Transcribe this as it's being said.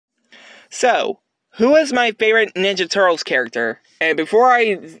So, who is my favorite Ninja Turtles character? And before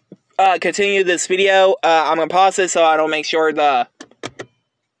I continue this video, I'm going to pause this so I don't make sure the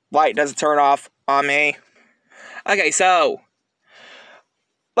light doesn't turn off on me. Okay, so,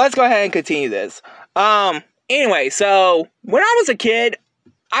 let's go ahead and continue this. Anyway, so, when I was a kid,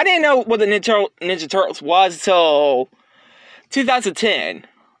 I didn't know what the Ninja Turtles was until 2010.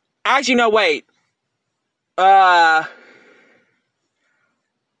 Actually, no, wait.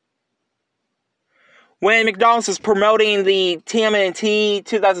 When McDonald's was promoting the TMNT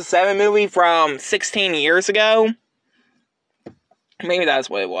 2007 movie from 16 years ago. Maybe that's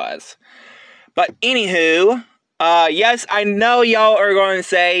what it was. But anywho, yes, I know y'all are going to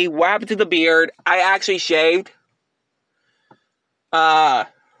say, what happened to the beard? I actually shaved. Off.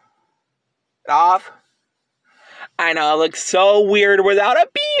 I know, it looks so weird without a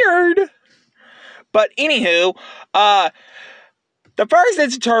beard. But anywho, the first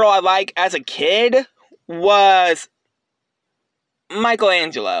Ninja Turtle I liked as a kid was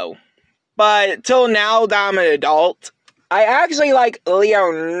Michelangelo. But till now that I'm an adult, I actually like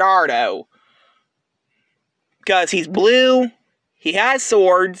Leonardo. Because he's blue, he has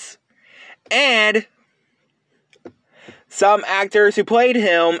swords, and some actors who played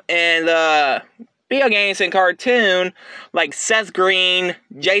him in the video games and cartoon, like Seth Green,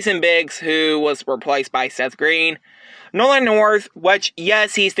 Jason Biggs, who was replaced by Seth Green, Nolan North, which,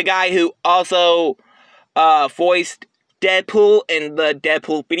 yes, he's the guy who also voiced Deadpool in the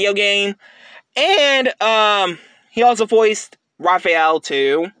Deadpool video game, and he also voiced Raphael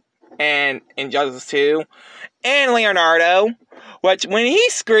too, and Injustice 2, and Leonardo, which when he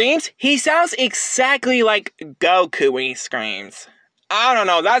screams, he sounds exactly like Goku when he screams. I don't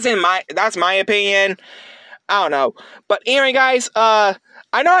know, that's my opinion. I don't know. But anyway, guys, I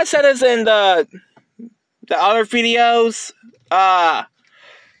know I said this in the other videos. Well,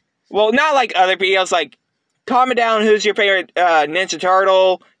 not like other videos, like, comment down who's your favorite Ninja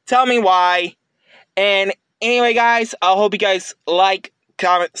Turtle. Tell me why. And anyway, guys, I hope you guys like,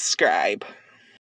 comment, subscribe.